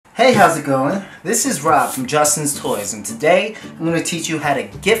Hey, how's it going? This is Rob from Justin's Toys, and today I'm going to teach you how to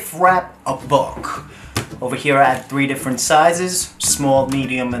gift wrap a book. Over here I have 3 different sizes, small,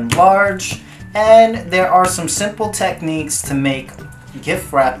 medium, and large, and there are some simple techniques to make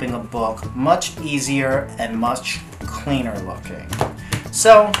gift wrapping a book much easier and much cleaner looking.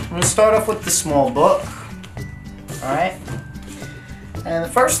 So I'm going to start off with the small book. Alright? And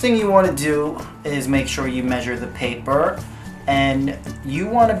the first thing you want to do is make sure you measure the paper. And you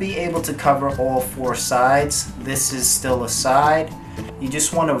want to be able to cover all 4 sides. This is still a side. You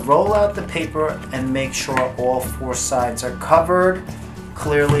just want to roll out the paper and make sure all 4 sides are covered.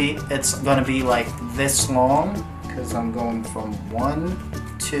 Clearly it's going to be like this long because I'm going from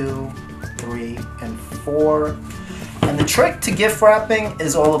 1, 2, 3, and 4. And the trick to gift wrapping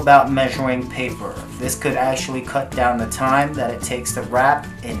is all about measuring paper. This could actually cut down the time that it takes to wrap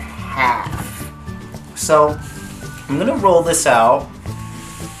in half. So I'm going to roll this out,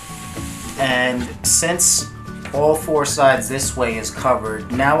 and since all 4 sides this way is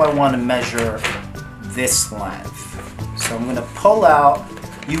covered, now I want to measure this length. So I'm going to pull out.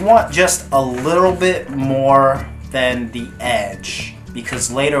 You want just a little bit more than the edge,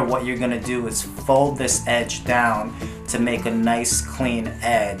 because later what you're going to do is fold this edge down to make a nice clean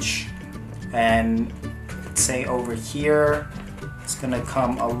edge. And say over here, it's going to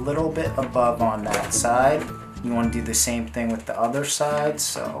come a little bit above on that side. You want to do the same thing with the other side,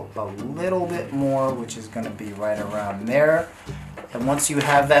 so a little bit more, which is going to be right around there. And once you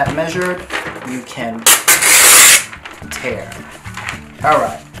have that measured, you can tear.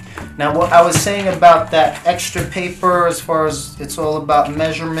 Alright, now what I was saying about that extra paper, as far as it's all about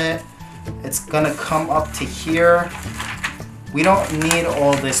measurement, it's going to come up to here. We don't need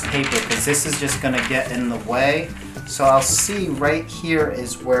all this paper because this is just going to get in the way. So I'll see right here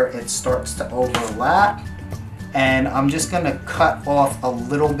is where it starts to overlap. And I'm just going to cut off a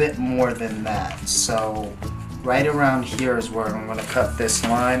little bit more than that. So right around here is where I'm going to cut this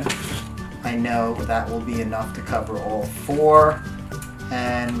line. I know that will be enough to cover all 4.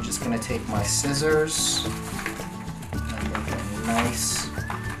 And I'm just going to take my scissors and make a nice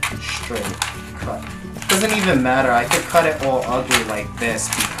straight cut. Doesn't even matter. I could cut it all ugly like this,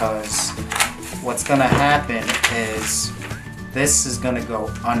 because what's going to happen is this is going to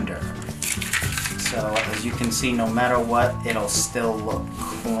go under. So as you can see, no matter what, it'll still look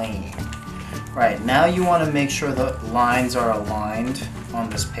clean. Right, now you want to make sure the lines are aligned on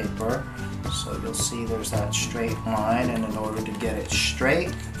this paper. So you'll see there's that straight line, and in order to get it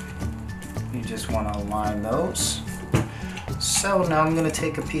straight, you just want to align those. So now I'm going to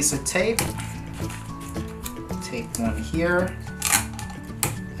take a piece of tape, tape one here,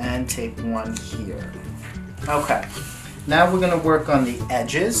 and tape one here. Okay, now we're going to work on the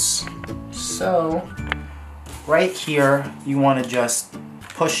edges. So right here you want to just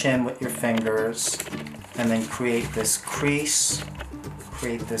push in with your fingers and then create this crease,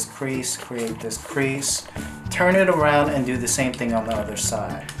 create this crease, create this crease. Turn it around and do the same thing on the other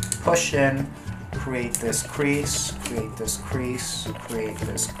side. Push in, create this crease, create this crease, create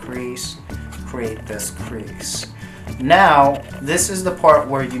this crease, create this crease. Now this is the part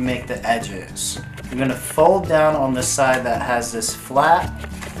where you make the edges. You're going to fold down on the side that has this flat,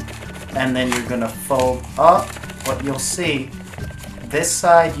 and then you're going to fold up. What you'll see, this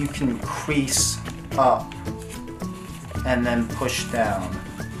side you can crease up and then push down.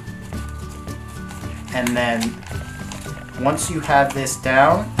 And then once you have this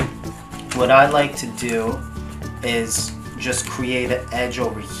down, what I like to do is just create an edge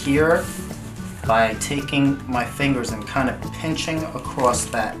over here by taking my fingers and kind of pinching across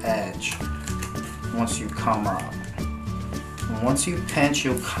that edge once you come up. Once you pinch,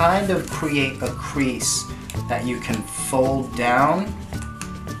 you'll kind of create a crease that you can fold down,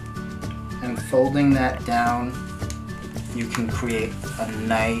 and folding that down, you can create a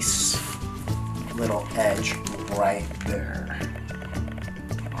nice little edge right there.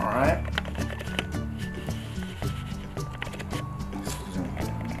 Alright?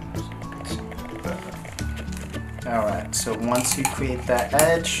 Alright, so once you create that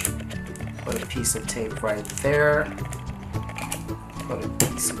edge, put a piece of tape right there. Put a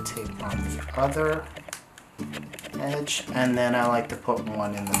piece of tape on the other edge, and then I like to put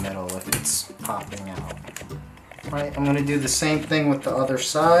one in the middle if it's popping out. Right, I'm going to do the same thing with the other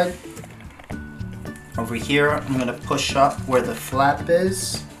side. Over here, I'm going to push up where the flap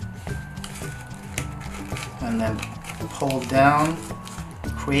is, and then pull down,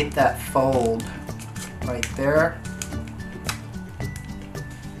 create that fold right there,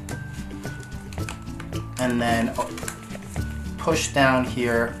 and then push down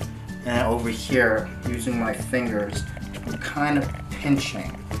here, and over here, using my fingers, I'm kind of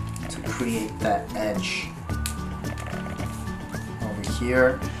pinching. create that edge over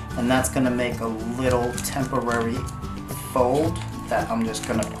here, and that's going to make a little temporary fold that I'm just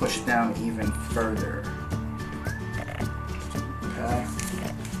going to push down even further. Okay,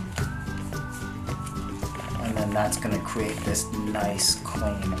 and then that's going to create this nice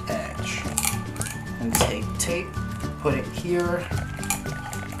clean edge. And take tape, put it here,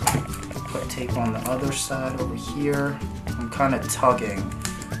 put tape on the other side over here. I'm kind of tugging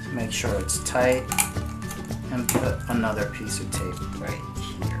to make sure it's tight, and put another piece of tape right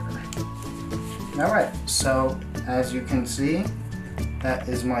here. Alright, so as you can see, that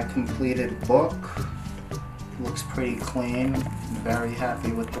is my completed book. Looks pretty clean. I'm very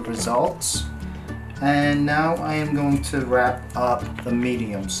happy with the results. And now I am going to wrap up the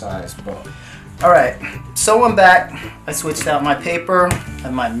medium-sized book. Alright, so I'm back. I switched out my paper. I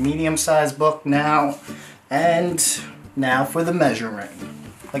have my medium-sized book now. And now for the measuring.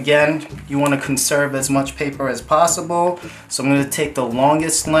 Again, you want to conserve as much paper as possible. So I'm going to take the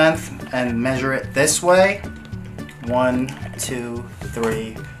longest length and measure it this way. 1, 2,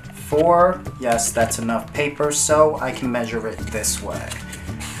 3, 4. Yes, that's enough paper, so I can measure it this way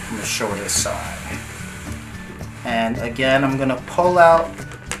from the shortest side. And again, I'm going to pull out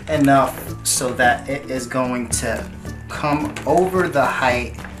enough so that it is going to come over the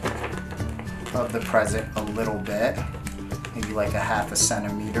height of the present a little bit, maybe like a ½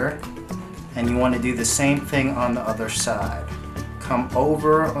 centimeter. And you want to do the same thing on the other side. Come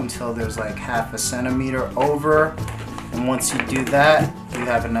over until there's like ½ centimeter over, and once you do that, you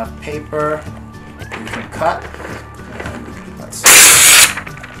have enough paper, you can cut. And let's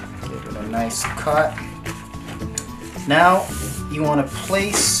give it a nice cut. Now you want to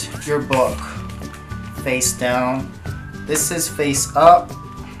place your book face down. This is face up,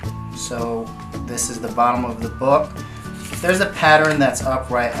 so this is the bottom of the book. If there's a pattern that's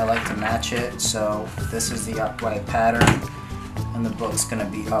upright, I like to match it, so this is the upright pattern, and the book's going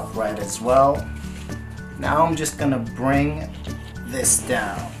to be upright as well. Now I'm just going to bring this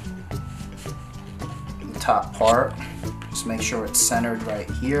down, the top part. Just make sure it's centered right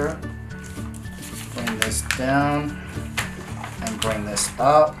here. Bring this down and bring this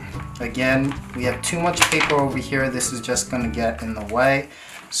up. Again, we have too much paper over here. This is just going to get in the way.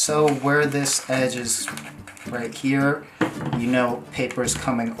 So where this edge is right here, you know paper is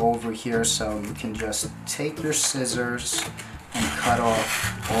coming over here, so you can just take your scissors and cut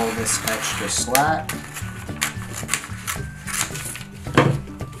off all this extra slack.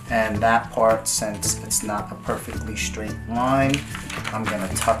 And that part, since it's not a perfectly straight line, I'm going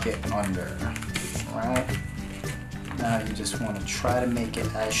to tuck it under. Alright? Now you just want to try to make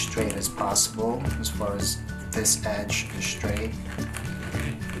it as straight as possible, as far as this edge is straight.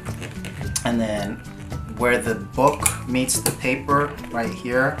 And then where the book meets the paper, right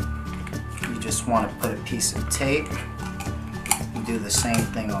here, you just want to put a piece of tape and do the same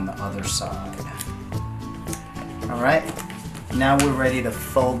thing on the other side. Alright, now we're ready to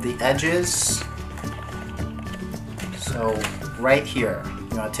fold the edges. So right here,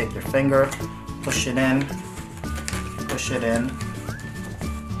 you want to take your finger, push it in, push it in.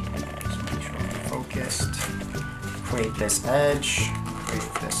 Just make sure I'm focused. Create this edge,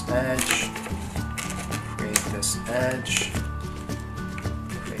 create this edge, create this edge,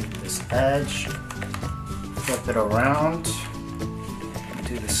 create this edge, flip it around,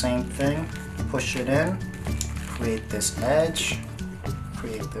 do the same thing, push it in, create this edge,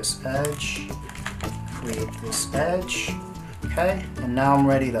 create this edge, create this edge. Okay, and now I'm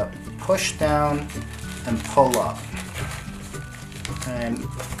ready to push down and pull up. And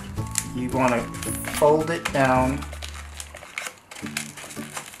you want to fold it down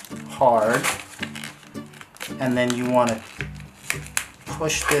hard, and then you want to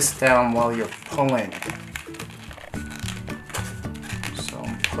push this down while you're pulling. So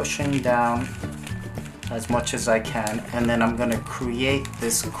I'm pushing down as much as I can, and then I'm going to create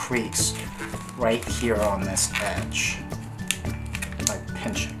this crease right here on this edge by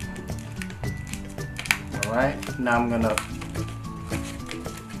pinching. Alright, now I'm going to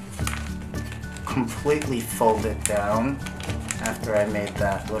completely fold it down after I made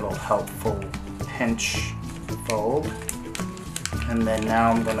that little helpful pinch fold, and then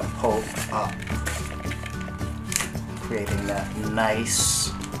now I'm going to pull up, creating that nice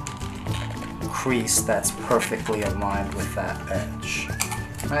crease that's perfectly aligned with that edge.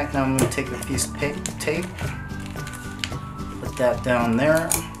 Alright, now I'm going to take a piece of tape, put that down there,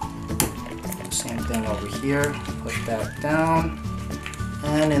 same thing over here, put that down,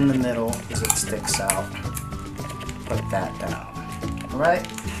 and in the middle, as it sticks out, put that down. Alright,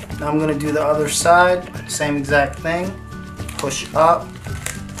 now I'm going to do the other side, same exact thing, push up,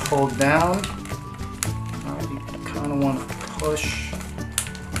 pull down. You kind of want to push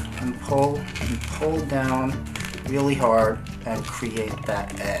and pull down really hard and create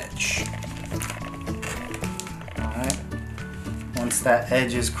that edge. Alright. Once that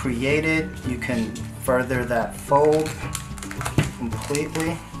edge is created, you can further that fold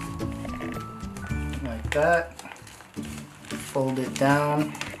completely like that. Fold it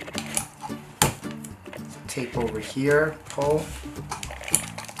down. Tape over here, pull.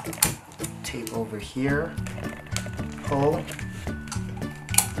 Tape over here, pull.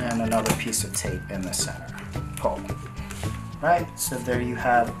 And another piece of tape in the center, pull. Right, so there you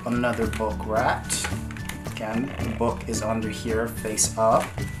have another book wrapped. Again, the book is under here, face up.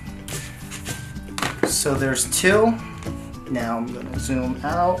 So there's two. Now I'm going to zoom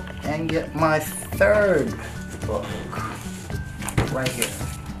out and get my third book right here,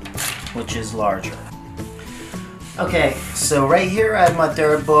 which is larger. Okay, so right here I have my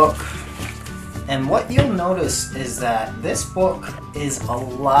third book, and what you'll notice is that this book is a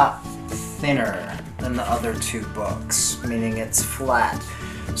lot thinner than the other two books, meaning it's flat.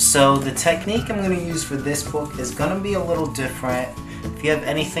 So the technique I'm going to use for this book is going to be a little different. If you have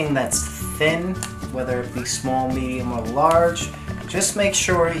anything that's thin, whether it be small, medium, or large, just make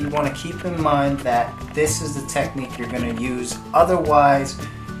sure you want to keep in mind that this is the technique you're going to use. Otherwise,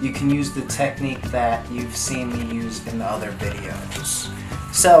 you can use the technique that you've seen me use in the other videos.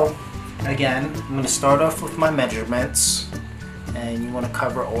 So, again, I'm going to start off with my measurements. And you want to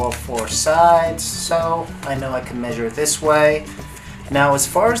cover all four sides, so I know I can measure this way. Now, as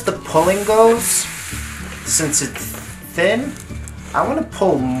far as the pulling goes, since it's thin, I want to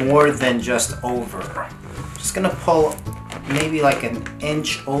pull more than just over. I'm just going to pull maybe like an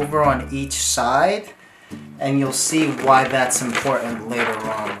inch over on each side, and you'll see why that's important later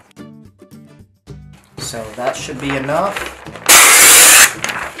on. So that should be enough.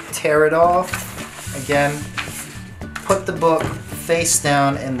 Tear it off. Again, put the book face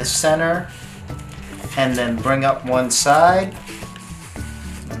down in the center, and then bring up one side.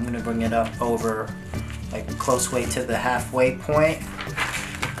 I'm going to bring it up over like close way to the halfway point,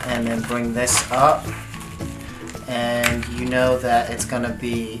 and then bring this up, and you know that it's going to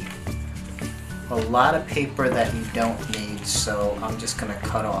be a lot of paper that you don't need, so I'm just going to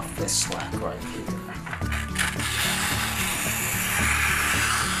cut off this slack right here.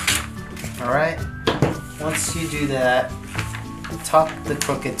 Alright, once you do that, tuck the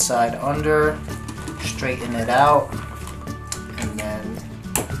crooked side under, straighten it out, and then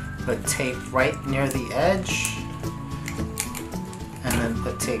put tape right near the edge, and then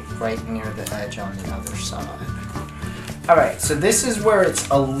put tape right near the edge on the other side. Alright, so this is where it's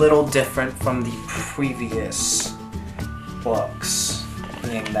a little different from the previous books,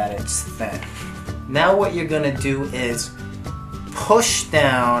 meaning that it's thin. Now what you're going to do is push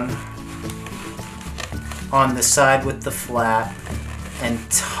down on the side with the flap and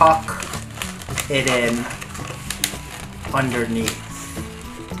tuck it in underneath.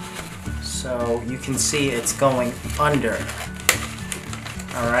 So you can see it's going under.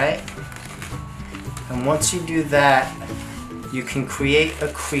 Alright? And once you do that, you can create a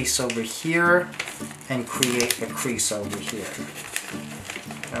crease over here and create a crease over here.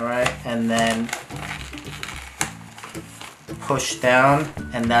 Alright? And then push down,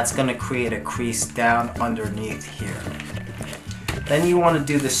 and that's going to create a crease down underneath here. Then you want to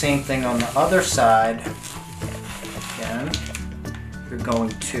do the same thing on the other side. Again, you're going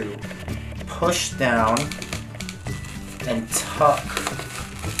to push down and tuck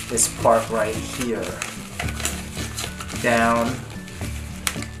this part right here down,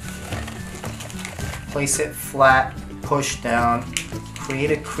 place it flat, push down,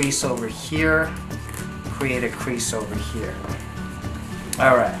 create a crease over here, create a crease over here.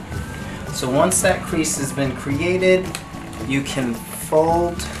 Alright, so once that crease has been created, you can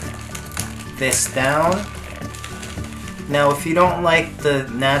fold this down. Now if you don't like the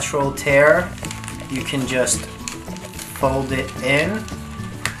natural tear, you can just fold it in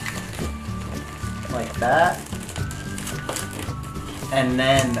like that, and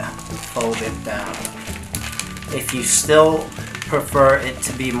then fold it down. If you still prefer it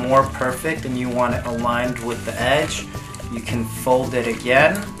to be more perfect and you want it aligned with the edge, you can fold it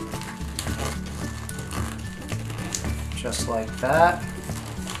again, just like that,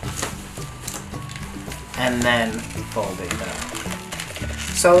 and then fold it down.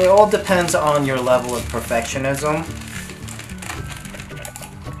 So it all depends on your level of perfectionism.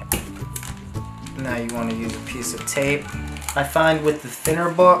 Now you want to use a piece of tape. I find with the thinner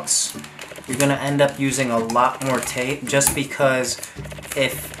books, you're going to end up using a lot more tape, just because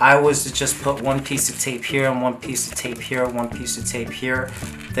if I was to just put one piece of tape here and one piece of tape here, one piece of tape here,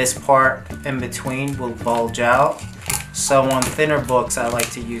 this part in between will bulge out. So on thinner books, I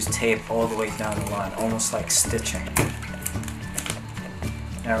like to use tape all the way down the line, almost like stitching.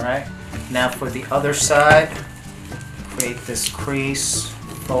 Alright, now for the other side, create this crease,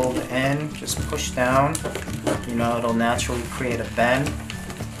 fold in, just push down. You know, it'll naturally create a bend.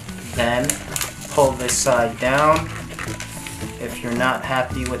 Then pull this side down. If you're not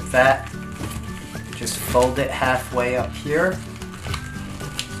happy with that, just fold it halfway up here.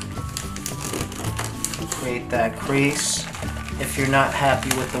 Create that crease. If you're not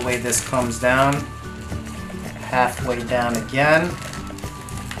happy with the way this comes down, halfway down again.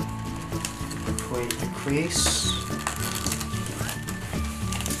 Create the crease.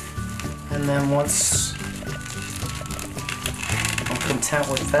 And then once I'm content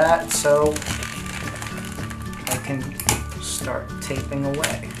with that, so I can start taping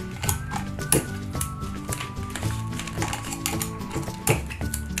away.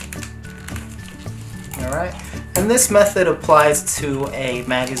 Alright, and this method applies to a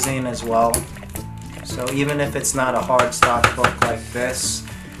magazine as well. So even if it's not a hardstock book like this,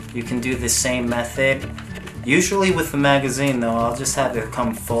 you can do the same method. Usually with the magazine though, I'll just have it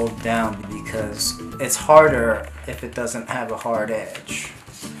come fold down because it's harder if it doesn't have a hard edge.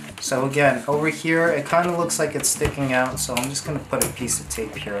 So again, over here it kind of looks like it's sticking out, so I'm just going to put a piece of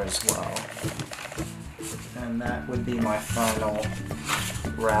tape here as well. And that would be my final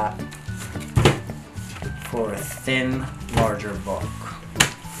wrap for a thin, larger book.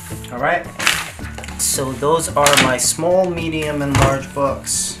 Alright, so those are my small, medium, and large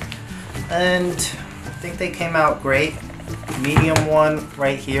books. And I think they came out great. Medium one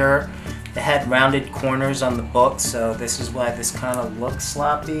right here, it had rounded corners on the book, so this is why this kind of looks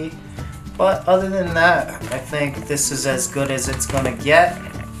sloppy. But other than that, I think this is as good as it's gonna get.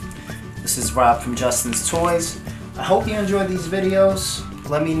 This is Rob from Justin's Toys. I hope you enjoyed these videos.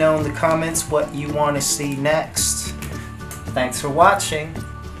 Let me know in the comments what you want to see next. Thanks for watching.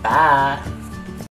 Bye.